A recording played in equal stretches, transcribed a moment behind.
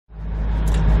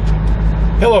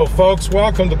Hello folks,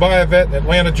 welcome to Buy a Vet in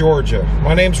Atlanta, Georgia.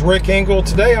 My name's Rick Engel.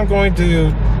 Today I'm going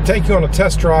to take you on a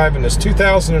test drive in this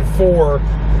 2004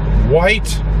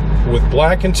 white with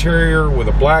black interior with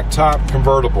a black top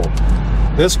convertible.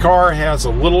 This car has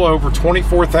a little over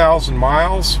 24,000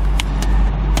 miles.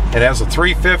 It has a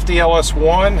 350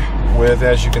 LS1 with,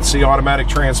 as you can see, automatic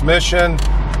transmission.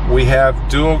 We have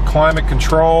dual climate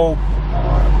control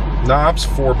knobs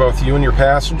for both you and your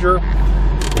passenger.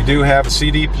 We do have a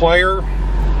CD player.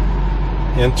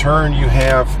 In turn, you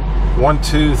have 1,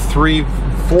 2, 3,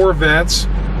 4 vents.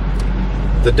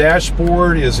 The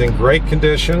dashboard is in great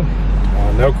condition.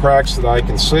 No cracks that I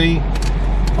can see.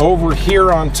 Over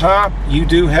here on top, you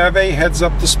do have a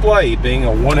heads-up display, being a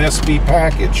 1SB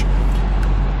package.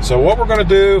 So what we're going to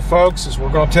do, folks, is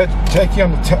we're going to take you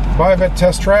on the Buy a Vet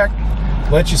test track,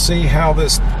 let you see how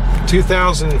this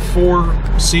 2004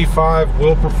 C5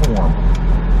 will perform.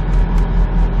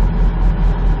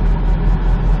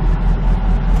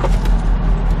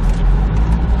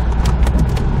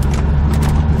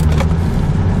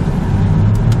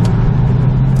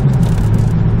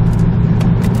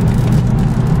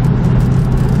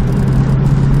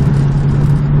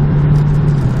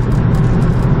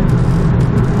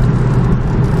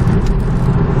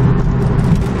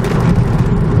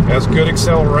 Has good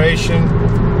acceleration,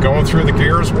 going through the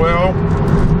gears well.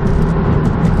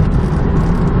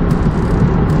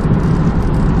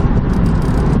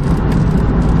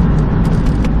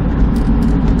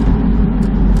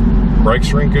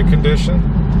 Brakes are in good condition,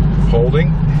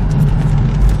 holding.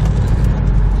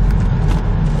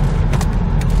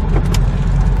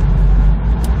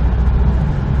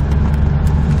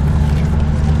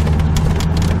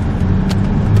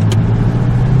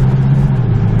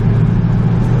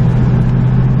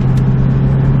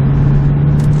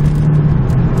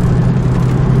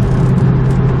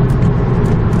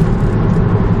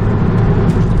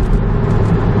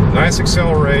 Nice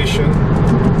acceleration,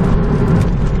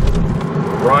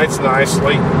 rides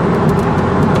nicely.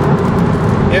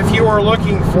 If you are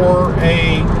looking for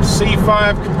a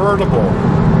C5 convertible,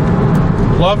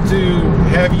 love to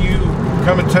have you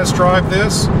come and test drive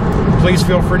this. Please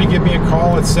feel free to give me a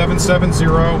call at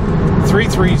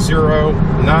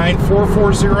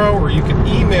 770-330-9440, or you can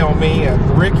email me at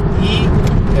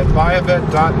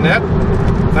rick.e@buyavet.net.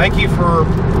 Thank you for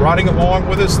riding along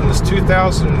with us in this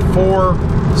 2004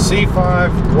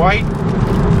 C5 white,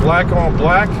 black on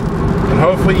black, and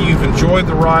hopefully you've enjoyed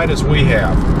the ride as we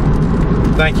have.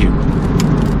 Thank you.